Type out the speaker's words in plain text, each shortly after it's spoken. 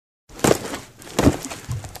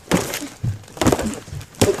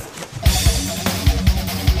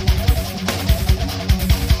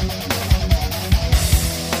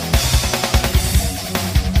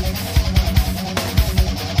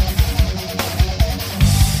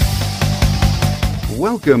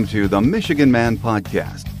Welcome to the Michigan Man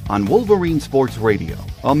Podcast on Wolverine Sports Radio,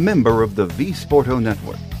 a member of the V Sporto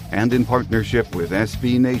Network, and in partnership with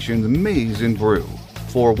SB Nation's Maize and Brew,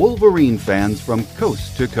 for Wolverine fans from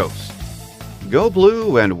coast to coast. Go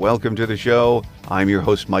Blue and welcome to the show. I'm your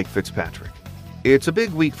host, Mike Fitzpatrick. It's a big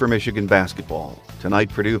week for Michigan basketball. Tonight,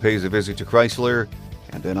 Purdue pays a visit to Chrysler,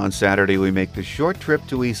 and then on Saturday, we make the short trip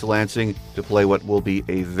to East Lansing to play what will be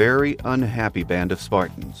a very unhappy band of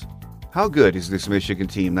Spartans. How good is this Michigan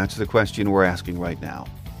team? That's the question we're asking right now.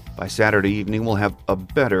 By Saturday evening, we'll have a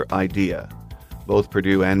better idea. Both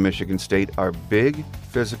Purdue and Michigan State are big,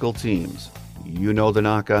 physical teams. You know the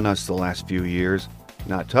knock on us the last few years.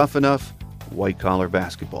 Not tough enough, white-collar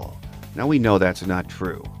basketball. Now we know that's not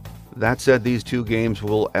true. That said, these two games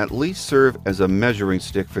will at least serve as a measuring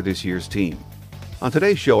stick for this year's team. On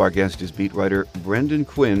today's show, our guest is beat writer Brendan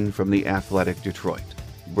Quinn from The Athletic Detroit.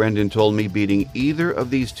 Brendan told me beating either of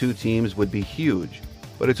these two teams would be huge,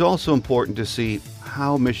 but it's also important to see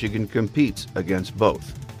how Michigan competes against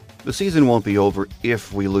both. The season won't be over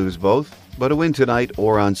if we lose both, but a win tonight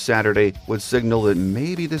or on Saturday would signal that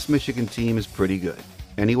maybe this Michigan team is pretty good.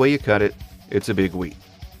 Any way you cut it, it's a big week.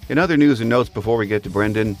 In other news and notes before we get to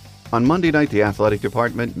Brendan, on Monday night the athletic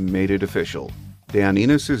department made it official. Dan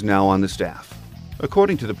Enos is now on the staff.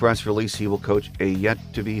 According to the press release, he will coach a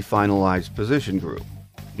yet-to-be-finalized position group.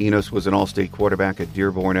 Enos was an All-State quarterback at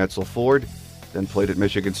Dearborn Edsel Ford, then played at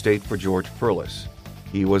Michigan State for George Perlis.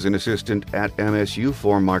 He was an assistant at MSU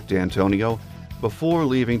for Mark D'Antonio before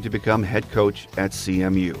leaving to become head coach at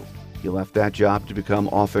CMU. He left that job to become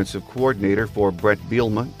offensive coordinator for Brett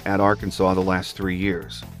Bielema at Arkansas the last 3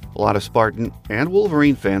 years. A lot of Spartan and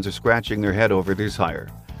Wolverine fans are scratching their head over this hire.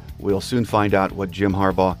 We'll soon find out what Jim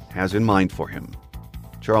Harbaugh has in mind for him.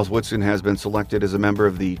 Charles Woodson has been selected as a member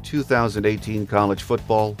of the 2018 College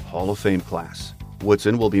Football Hall of Fame class.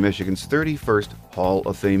 Woodson will be Michigan's 31st Hall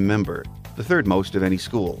of Fame member, the third most of any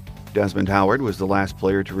school. Desmond Howard was the last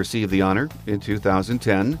player to receive the honor in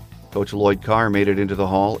 2010. Coach Lloyd Carr made it into the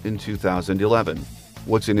Hall in 2011.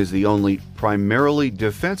 Woodson is the only primarily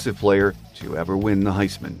defensive player to ever win the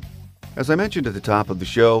Heisman. As I mentioned at the top of the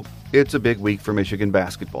show, it's a big week for Michigan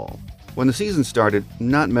basketball. When the season started,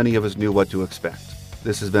 not many of us knew what to expect.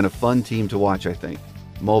 This has been a fun team to watch, I think.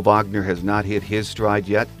 Mo Wagner has not hit his stride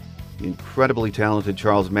yet. The incredibly talented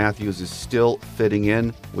Charles Matthews is still fitting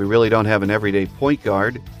in. We really don't have an everyday point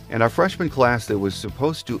guard. And our freshman class that was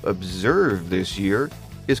supposed to observe this year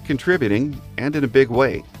is contributing, and in a big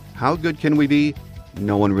way. How good can we be?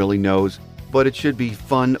 No one really knows, but it should be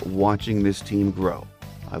fun watching this team grow.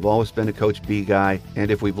 I've always been a Coach B guy, and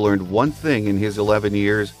if we've learned one thing in his 11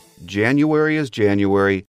 years, January is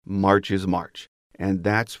January, March is March. And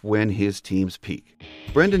that's when his teams peak.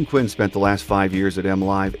 Brendan Quinn spent the last 5 years at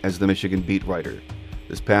MLive as the Michigan beat writer.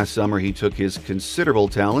 This past summer, he took his considerable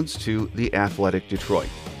talents to The Athletic Detroit.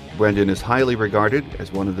 Brendan is highly regarded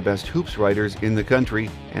as one of the best hoops writers in the country,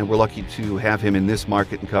 and we're lucky to have him in this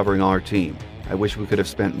market and covering our team. I wish we could have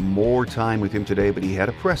spent more time with him today, but he had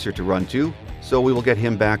a presser to run to, so we will get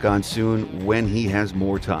him back on soon when he has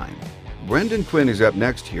more time. Brendan Quinn is up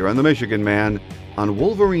next here on The Michigan Man on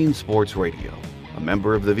Wolverine Sports Radio, a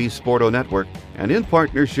member of the V Sporto Network, and in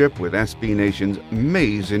partnership with SB Nation's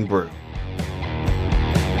Maize and Brew.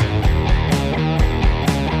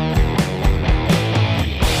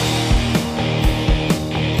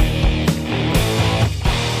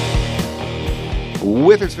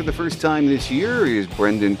 With us for the first time this year is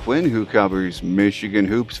Brendan Quinn, who covers Michigan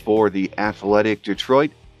hoops for The Athletic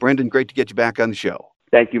Detroit. Brendan, great to get you back on the show.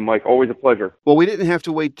 Thank you, Mike. Always a pleasure. Well, we didn't have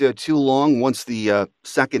to wait too long once the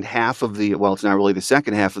second half of it's not really the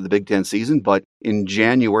second half of the Big Ten season, but in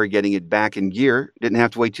January, getting it back in gear. Didn't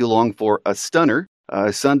have to wait too long for a stunner.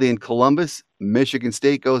 Sunday in Columbus, Michigan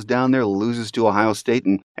State goes down there, loses to Ohio State.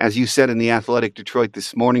 And as you said in The Athletic Detroit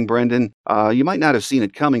this morning, Brendan, you might not have seen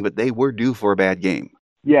it coming, but they were due for a bad game.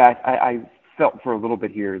 Yeah, I felt for a little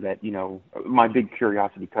bit here that, my big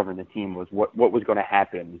curiosity covering the team was what was going to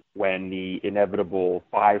happen when the inevitable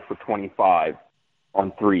 5 for 25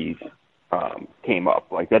 on threes came up.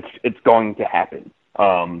 It's going to happen.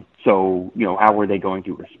 So, how were they going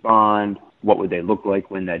to respond? What would they look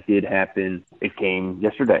like when that did happen? It came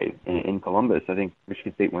yesterday in Columbus. I think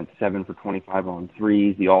Michigan State went 7 for 25 on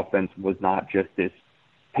threes. The offense was not just this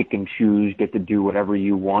pick and choose, get to do whatever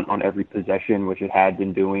you want on every possession, which it had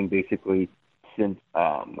been doing basically since,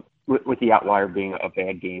 with the outlier being a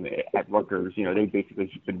bad game at Rutgers. They basically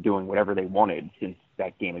been doing whatever they wanted since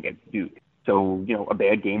that game against Duke. So, a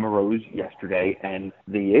bad game arose yesterday, and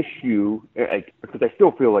the issue, because I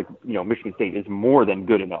still feel like, Michigan State is more than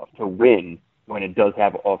good enough to win when it does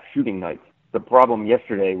have off shooting nights. The problem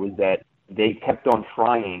yesterday was that they kept on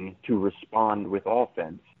trying to respond with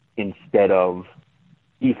offense instead of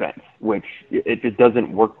defense, which it just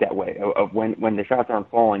doesn't work that way. When the shots aren't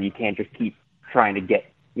falling, you can't just keep trying to get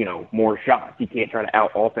more shots. You can't try to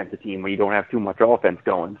out offense a team when you don't have too much offense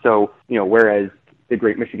going. So whereas the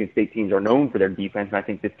great Michigan State teams are known for their defense, and I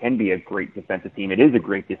think this can be a great defensive team. It is a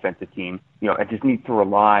great defensive team. It just needs to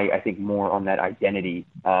rely, I think, more on that identity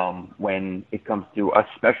when it comes to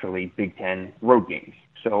especially Big Ten road games.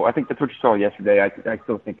 So I think that's what you saw yesterday. I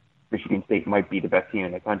still think Michigan State might be the best team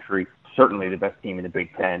in the country, certainly the best team in the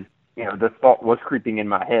Big Ten. The thought was creeping in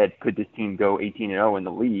my head, could this team go 18-0 in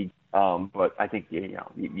the league? But I think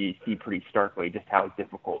you see pretty starkly just how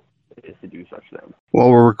difficult it is to do such things. Well,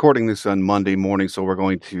 we're recording this on Monday morning, so we're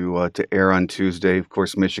going to air on Tuesday. Of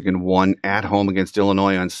course, Michigan won at home against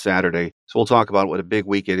Illinois on Saturday. So we'll talk about what a big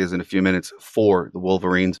week it is in a few minutes for the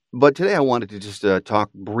Wolverines. But today I wanted to just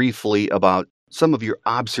talk briefly about some of your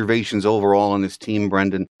observations overall on this team,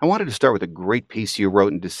 Brendan. I wanted to start with a great piece you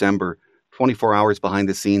wrote in December, 24 hours behind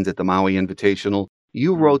the scenes at the Maui Invitational.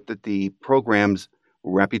 You wrote that the program's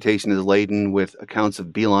reputation is laden with accounts of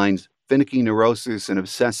Beilein's finicky neurosis and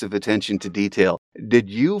obsessive attention to detail. Did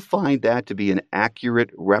you find that to be an accurate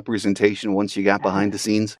representation once you got behind the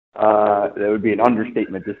scenes? That would be an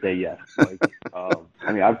understatement to say yes.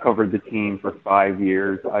 I've covered the team for 5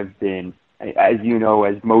 years. I've been, as you know,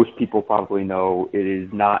 as most people probably know, it is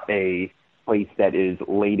not a place that is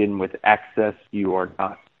laden with excess. You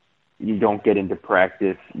don't get into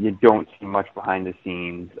practice. You don't see much behind the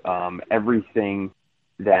scenes. Everything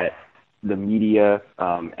that the media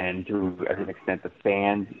and to an extent the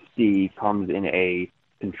fans see comes in a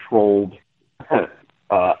controlled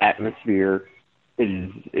atmosphere.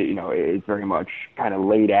 It's very much kind of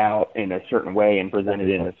laid out in a certain way and presented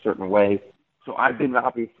in a certain way. So I've been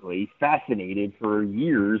obviously fascinated for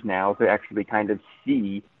years now to actually kind of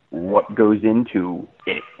see what goes into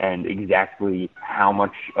it and exactly how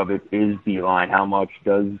much of it is Beilein, how much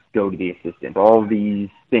does go to the assistant, all these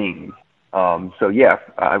things.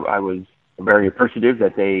 I was very appreciative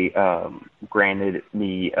that they granted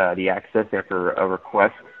me the access after a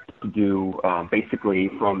request to do basically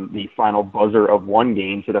from the final buzzer of one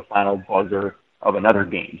game to the final buzzer of another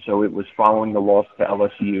game. So it was following the loss to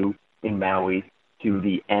LSU in Maui to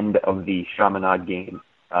the end of the Chaminade game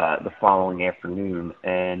the following afternoon.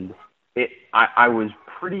 And I was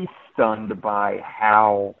pretty stunned by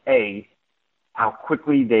how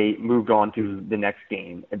quickly they moved on to the next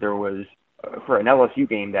game. There was, for an LSU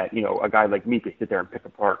game that, a guy like me could sit there and pick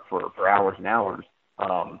apart for hours and hours,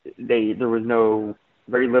 there was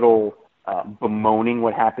very little bemoaning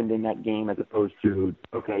what happened in that game as opposed to,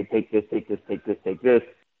 okay, take this,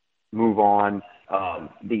 move on.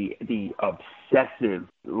 The obsessive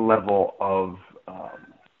level of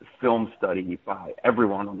film study by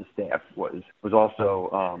everyone on the staff was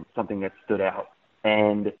also something that stood out.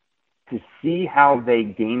 And to see how they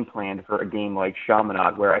game planned for a game like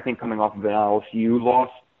Chaminade, where I think coming off of an LSU loss,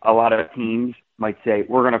 a lot of teams might say,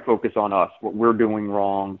 we're going to focus on us, what we're doing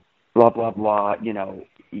wrong, blah, blah, blah.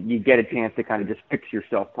 You get a chance to kind of just fix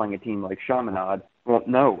yourself playing a team like Chaminade. Well,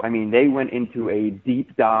 no. They went into a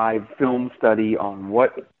deep dive film study on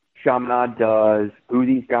what Chaminade does, who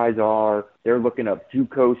these guys are. They're looking up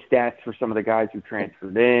JUCO stats for some of the guys who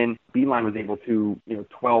transferred in. Beilein was able to,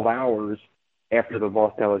 12 hours after the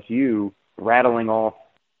loss to LSU, rattling off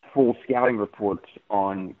full scouting reports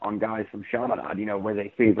on guys from Chaminade, where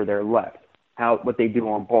they favor their left, what they do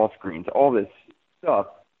on ball screens, all this stuff.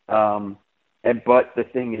 But the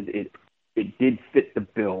thing is, it did fit the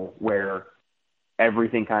bill where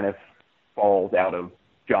everything kind of falls out of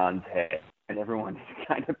John's head and everyone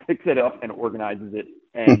kind of picks it up and organizes it.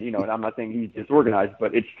 And, and I'm not saying he's disorganized,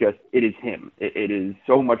 but it is him. It is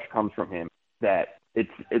so much comes from him that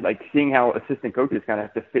it's like seeing how assistant coaches kind of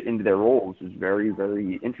have to fit into their roles is very,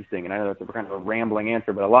 very interesting. And I know that's a kind of a rambling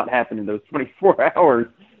answer, but a lot happened in those 24 hours.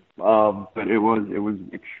 But it was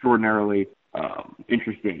extraordinarily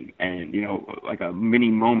interesting, and like a mini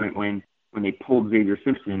moment when they pulled Xavier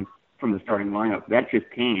Simpson from the starting lineup. That just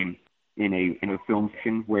came in a film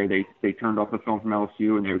session where they turned off the film from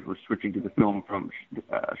LSU and they were switching to the film from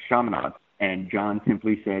Chaminade. And John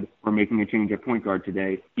simply said, "We're making a change at point guard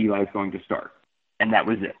today. Eli's going to start," and that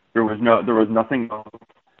was it. There was nothing else.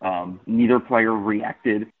 Neither player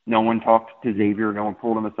reacted. No one talked to Xavier. No one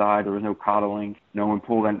pulled him aside. There was no coddling. No one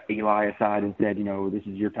pulled Eli aside and said, this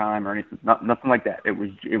is your time or anything. Nothing like that. It was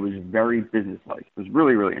very businesslike. It was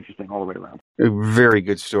really, really interesting all the way around. A very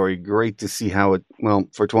good story. Great to see how it,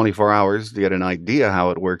 for 24 hours, you had an idea how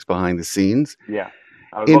it works behind the scenes. Yeah.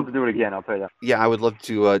 I would love to do it again, I'll tell you that. Yeah, I would love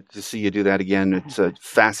to see you do that again. It's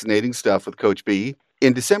fascinating stuff with Coach B.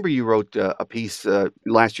 In December, you wrote a piece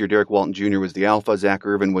last year. Derek Walton Jr. was the alpha. Zach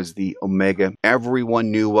Irvin was the omega. Everyone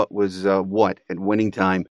knew what was what at winning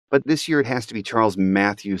time. But this year, it has to be Charles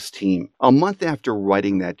Matthews' team. A month after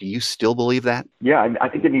writing that, do you still believe that? Yeah, I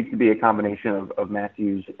think it needs to be a combination of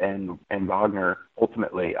Matthews and Wagner.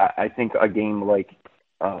 Ultimately, I think a game like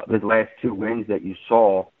the last two wins that you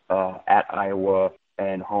saw at Iowa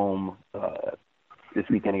and home this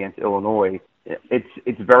weekend against Illinois,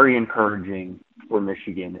 it's very encouraging for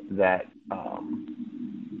Michigan that,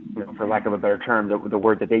 for lack of a better term, the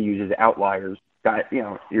word that they use is outliers. Got,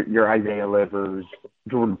 your Isaiah Livers,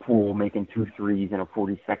 Jordan Poole making 2 threes in a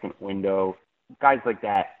 40-second window, guys like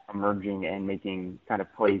that emerging and making kind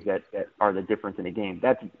of plays that are the difference in a game.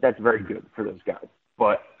 That's very good for those guys.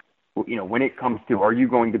 But when it comes to, are you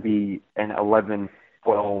going to be an 11,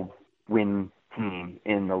 12 win team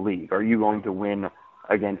in the league? Are you going to win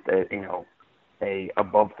against a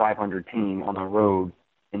above 500 team on the road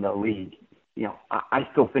in the league? I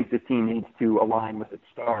still think the team needs to align with its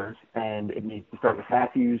stars, and it needs to start with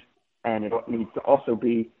Matthews, and it needs to also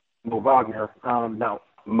be Mo Wagner. Now,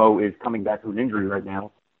 Mo is coming back from an injury right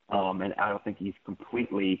now, and I don't think he's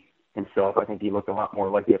completely himself. I think he looked a lot more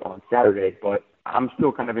like it on Saturday, but I'm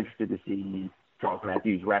still kind of interested to see Charles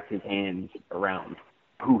Matthews wrap his hands around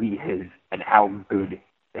who he is and how good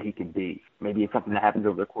that he can be. Maybe it's something that happens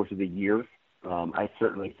over the course of the year. I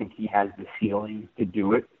certainly think he has the ceiling to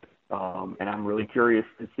do it. And I'm really curious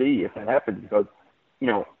to see if that happens because,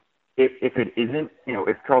 if it isn't,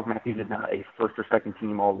 if Charles Matthews is not a first or second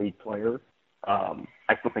team all-league player,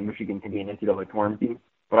 I still think Michigan can be an NCAA tournament team.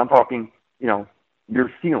 But I'm talking,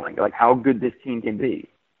 your ceiling, like how good this team can be.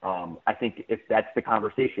 I think if that's the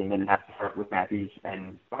conversation, then it has to start with Matthews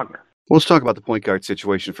and Wagner. Well, let's talk about the point guard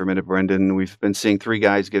situation for a minute, Brendan. We've been seeing 3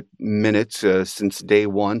 guys get minutes since day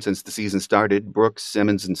one, since the season started, Brooks,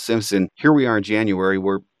 Simmons, and Simpson. Here we are in January.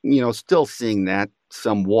 We're, still seeing that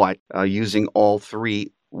somewhat, using all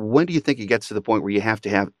 3. When do you think it gets to the point where you have to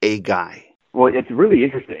have a guy? Well, it's really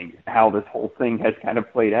interesting how this whole thing has kind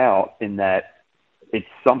of played out in that it's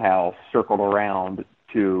somehow circled around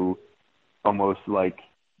to almost like,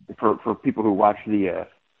 for people who watch the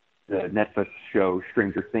Netflix show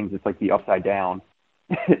Stranger Things, it's like the Upside Down.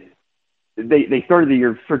 They started the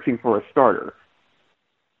year searching for a starter.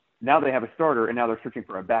 Now they have a starter, and now they're searching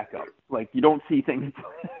for a backup. Like, you don't see things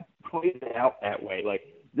played out that way. Like,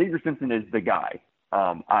 Xavier Simpson is the guy.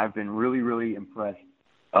 I've been really, really impressed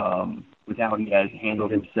with how he has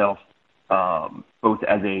handled himself, both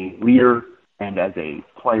as a leader and as a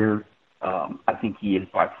player. I think he is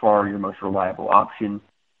by far your most reliable option.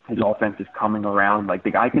 His offense is coming around. Like,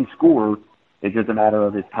 the guy can score. It's just a matter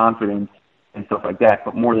of his confidence and stuff like that.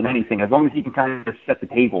 But more than anything, as long as he can kind of set the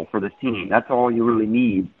table for this team, that's all you really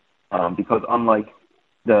need. Because unlike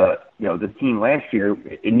the team last year,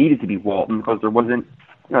 it needed to be Walton because there wasn't,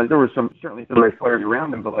 there were certainly some great players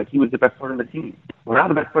around him, but like he was the best player on the team. Well, now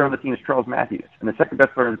the best player on the team is Charles Matthews, and the second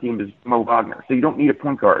best player on the team is Mo Wagner. So you don't need a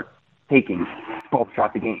point guard taking 12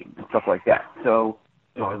 shots a game and stuff like that. So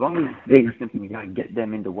as long as Xavier Simpson, you got to get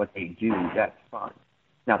them into what they do, that's fine.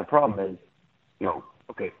 Now the problem is, he's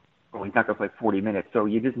not going to play 40 minutes, so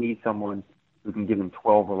you just need someone who can give him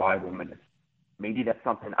 12 reliable minutes. Maybe that's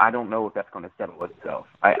something, I don't know if that's going to settle itself.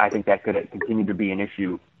 I think that could continue to be an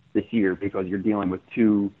issue this year because you're dealing with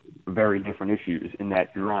 2 very different issues in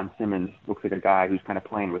that Deron Simmons looks like a guy who's kind of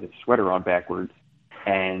playing with his sweater on backwards,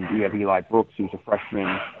 and you have Eli Brooks who's a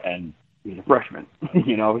freshman, and he's a freshman,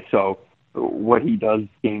 so what he does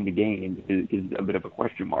game to game is a bit of a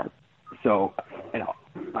question mark. So,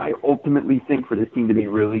 I ultimately think for this team to be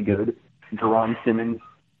really good, Deron Simmons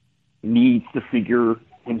needs to figure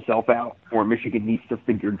himself out, or Michigan needs to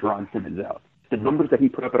figure Deron Simmons out. The numbers that he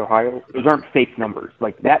put up at Ohio, those aren't fake numbers.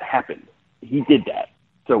 Like, that happened. He did that.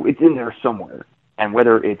 So it's in there somewhere. And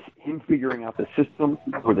whether it's him figuring out the system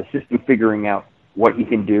or the system figuring out what he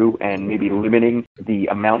can do and maybe limiting the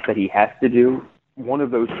amount that he has to do, one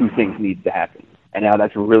of those 2 things needs to happen. And now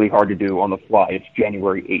that's really hard to do on the fly. It's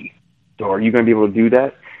January 8th. So are you going to be able to do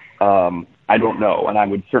that? I don't know, and I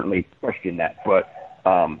would certainly question that. But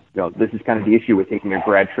this is kind of the issue with taking a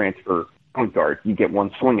grad transfer point guard. You get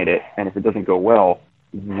one swing at it, and if it doesn't go well,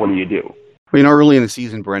 what do you do? Well, early in the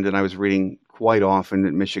season, Brendan, I was reading quite often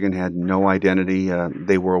that Michigan had no identity.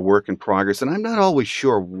 They were a work in progress, and I'm not always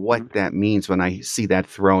sure what that means when I see that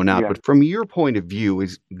thrown out. Yeah. But from your point of view,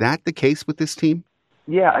 is that the case with this team?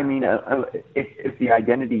 Yeah, I mean, if the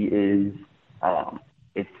identity is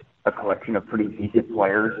it's a collection of pretty decent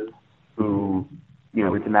players who,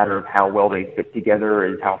 it's a matter of how well they fit together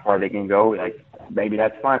and how far they can go. Like, maybe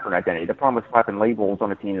that's fine for an identity. The problem with slapping labels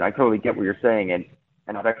on a team, and I totally get what you're saying, and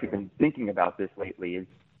and I've actually been thinking about this lately, is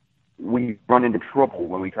we run into trouble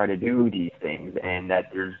when we try to do these things, and that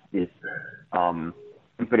there's this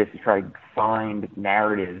impetus to try to find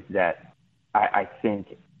narratives that I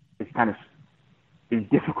think is kind of is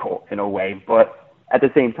difficult in a way. But at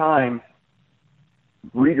the same time,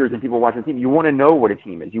 readers and people watching the team, you want to know what a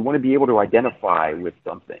team is. You want to be able to identify with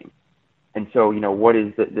something. And so, what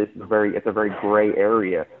is this? It's a very gray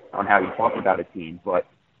area on how you talk about a team. But,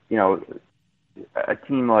 a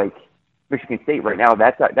team like Michigan State right now,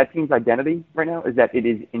 that team's identity right now is that it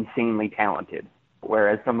is insanely talented.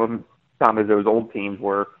 Whereas some of those old teams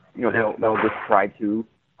were, they'll just try to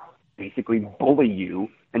basically bully you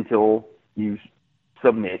until you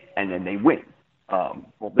submit and then they win.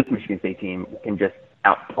 Well, this Michigan State team can just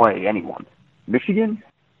outplay anyone. Michigan,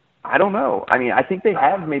 I don't know. I mean, I think they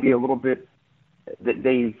have maybe a little bit.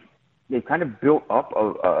 They've kind of built up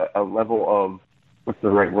a level of, what's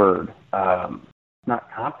the right word?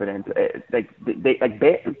 Not confidence.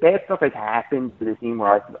 Bad stuff has happened to the team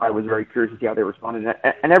where I was very curious to see how they responded,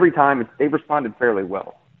 and every time they responded fairly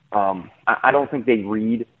well. I don't think they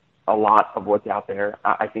read a lot of what's out there.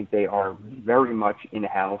 I think they are very much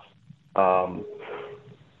in-house.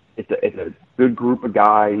 It's a good group of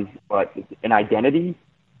guys, but an identity,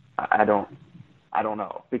 I don't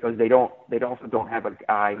know, because they also don't have a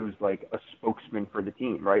guy who's like a spokesman for the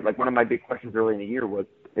team, right? Like one of my big questions early in the year was,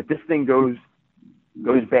 if this thing goes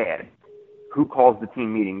bad, who calls the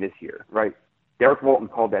team meeting this year, right? Derek Walton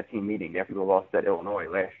called that team meeting after the loss at Illinois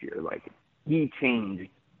last year. Like, he changed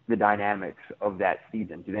the dynamics of that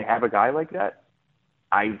season. Do they have a guy like that?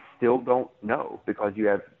 I still don't know, because you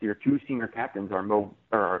have your two senior captains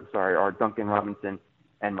are Duncan Robinson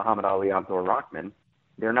and Muhammad Ali Abdul-Rahman.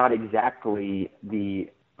 They're not exactly the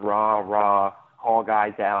rah, call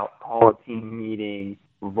guys out, call a team meeting,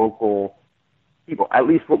 vocal people, at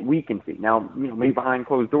least what we can see. Now, maybe behind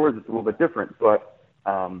closed doors it's a little bit different, but,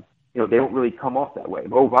 they don't really come off that way.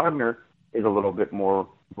 Mo Wagner is a little bit more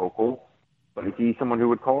vocal, but is he someone who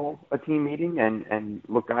would call a team meeting and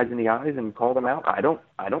look guys in the eyes and call them out? I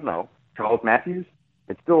don't know. Charles Matthews,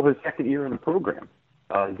 it's still his second year in the program.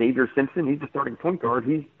 Xavier Simpson, he's the starting point guard.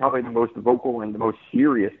 He's probably the most vocal and the most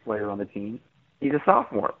serious player on the team. He's a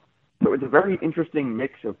sophomore. So it's a very interesting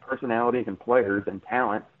mix of personalities and players and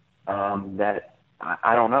talent that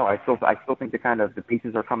I don't know. I still think the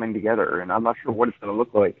pieces are coming together, and I'm not sure what it's going to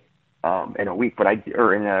look like in a week,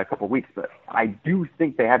 or in a couple of weeks. But I do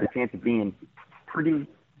think they have a chance of being pretty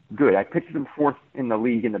good. I pitched them fourth in the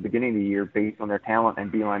league in the beginning of the year based on their talent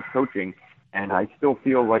and Beilein's coaching, and I still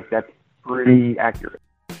feel like that's pretty accurate.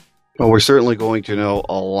 Well, we're certainly going to know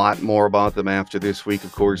a lot more about them after this week.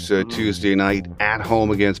 Of course, Tuesday night at home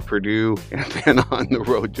against Purdue, and then on the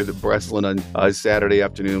road to the Breslin on Saturday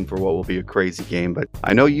afternoon for what will be a crazy game. But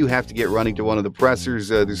I know you have to get running to one of the pressers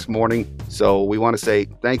this morning, so we want to say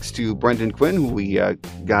thanks to Brendan Quinn, who we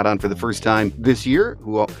got on for the first time this year,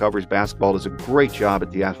 who covers basketball, does a great job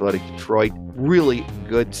at The Athletic Detroit. Really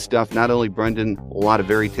good stuff. Not only Brendan, a lot of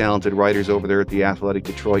very talented writers over there at The Athletic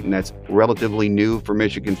Detroit, and that's relatively new for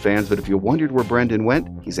Michigan fans. But if you wondered where Brendan went,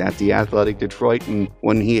 he's at The Athletic Detroit. And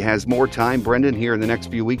when he has more time, Brendan, here in the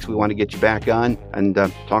next few weeks, we want to get you back on and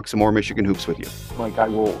talk some more Michigan hoops with you. Mike, I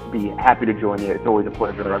will be happy to join you. It's always a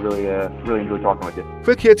pleasure. I really enjoy talking with you.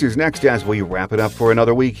 Quick Hits is next as we wrap it up for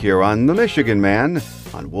another week here on The Michigan Man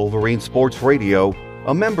on Wolverine Sports Radio,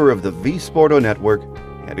 a member of the V Sporto Network,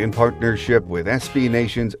 and in partnership with SB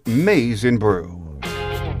Nation's Maize and Brew.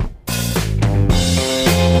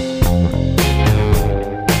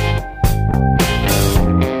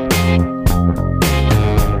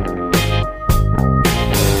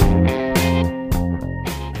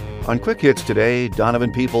 On Quick Hits today,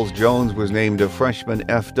 Donovan Peoples-Jones was named a freshman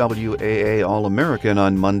FWAA All-American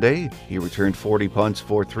on Monday. He returned 40 punts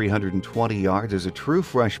for 320 yards as a true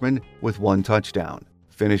freshman with one touchdown.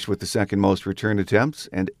 Finished with the second most return attempts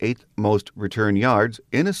and 8th most return yards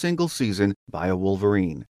in a single season by a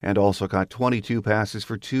Wolverine, and also caught 22 passes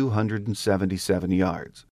for 277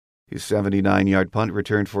 yards. His 79-yard punt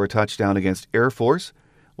return for a touchdown against Air Force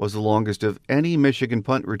was the longest of any Michigan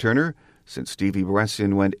punt returner since Stevie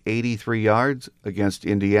Brescian went 83 yards against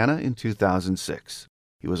Indiana in 2006.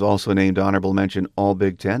 He was also named Honorable Mention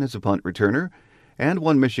All-Big Ten as a punt returner and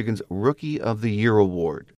won Michigan's Rookie of the Year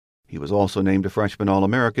award. He was also named a freshman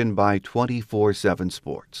All-American by 24/7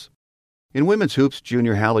 Sports. In women's hoops,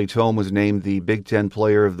 junior Hallie Tome was named the Big Ten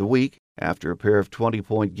Player of the Week after a pair of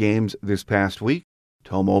 20-point games this past week.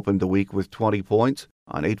 Tome opened the week with 20 points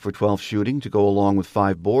on 8 for 12 shooting to go along with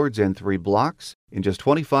 5 boards and 3 blocks in just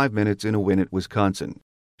 25 minutes in a win at Wisconsin.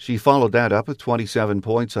 She followed that up with 27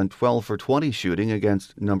 points on 12 for 20 shooting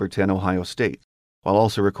against number 10 Ohio State. while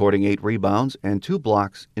also recording 8 rebounds and 2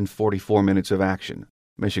 blocks in 44 minutes of action.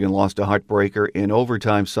 Michigan lost a heartbreaker in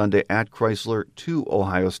overtime Sunday at Chrysler to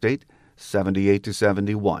Ohio State,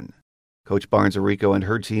 78-71. Coach Barnes-Arico and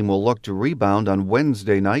her team will look to rebound on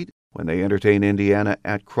Wednesday night when they entertain Indiana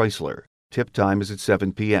at Chrysler. Tip time is at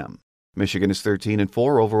 7 p.m. Michigan is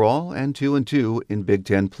 13-4 overall and 2-2 in Big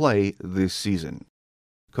Ten play this season.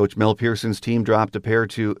 Coach Mel Pearson's team dropped a pair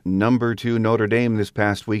to number 2 Notre Dame this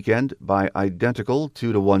past weekend by identical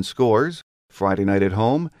 2-1 scores, Friday night at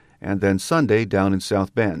home, and then Sunday down in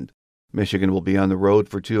South Bend. Michigan will be on the road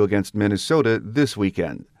for 2 against Minnesota this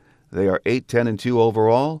weekend. They are 8-10-2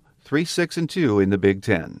 overall, 3-6-2 in the Big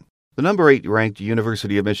Ten. The number 8 ranked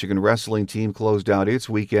University of Michigan wrestling team closed out its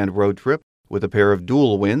weekend road trip with a pair of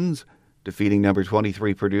dual wins, defeating number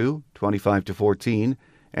 23 Purdue 25-14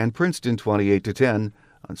 and Princeton 28-10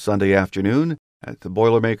 on Sunday afternoon at the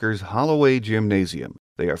Boilermakers Holloway Gymnasium.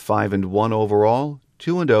 They are 5-1 overall,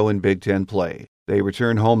 2-0 in Big Ten play. They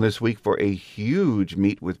return home this week for a huge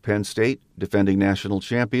meet with Penn State, defending national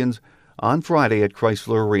champions, on Friday at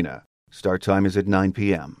Chrysler Arena. Start time is at 9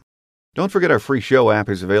 p.m. Don't forget our free show app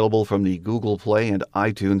is available from the Google Play and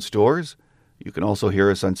iTunes stores. You can also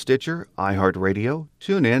hear us on Stitcher, iHeartRadio,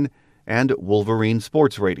 TuneIn, and Wolverine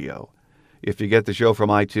Sports Radio. If you get the show from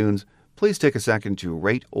iTunes, please take a second to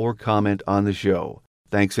rate or comment on the show.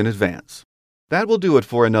 Thanks in advance. That will do it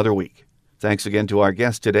for another week. Thanks again to our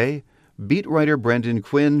guest today, beat writer Brendan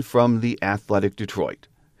Quinn from The Athletic Detroit.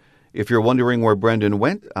 If you're wondering where Brendan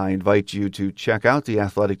went, I invite you to check out The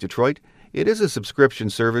Athletic Detroit. It is a subscription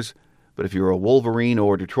service, but if you're a Wolverine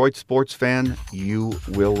or Detroit sports fan, you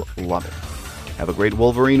will love it. Have a great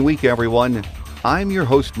Wolverine week, everyone. I'm your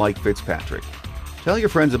host, Mike Fitzpatrick. Tell your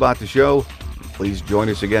friends about the show. Please join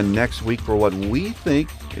us again next week for what we think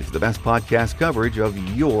is the best podcast coverage of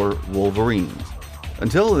your Wolverines.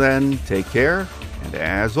 Until then, take care, and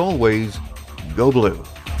as always, go blue.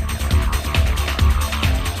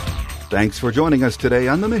 Thanks for joining us today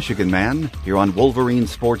on The Michigan Man, here on Wolverine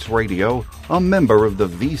Sports Radio, a member of the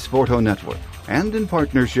V Sporto Network, and in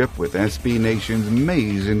partnership with SB Nation's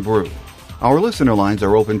Maize and Brew. Our listener lines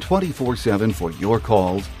are open 24/7 for your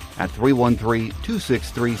calls at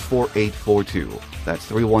 313-263-4842. That's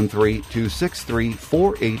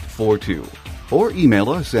 313-263-4842. Or email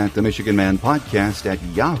us at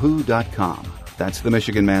themichiganmanpodcast@yahoo.com. That's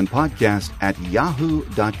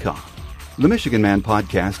themichiganmanpodcast@yahoo.com. The Michigan Man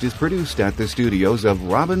Podcast is produced at the studios of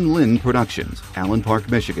Robin Lynn Productions, Allen Park,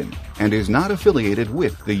 Michigan, and is not affiliated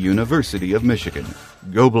with the University of Michigan.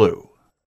 Go Blue!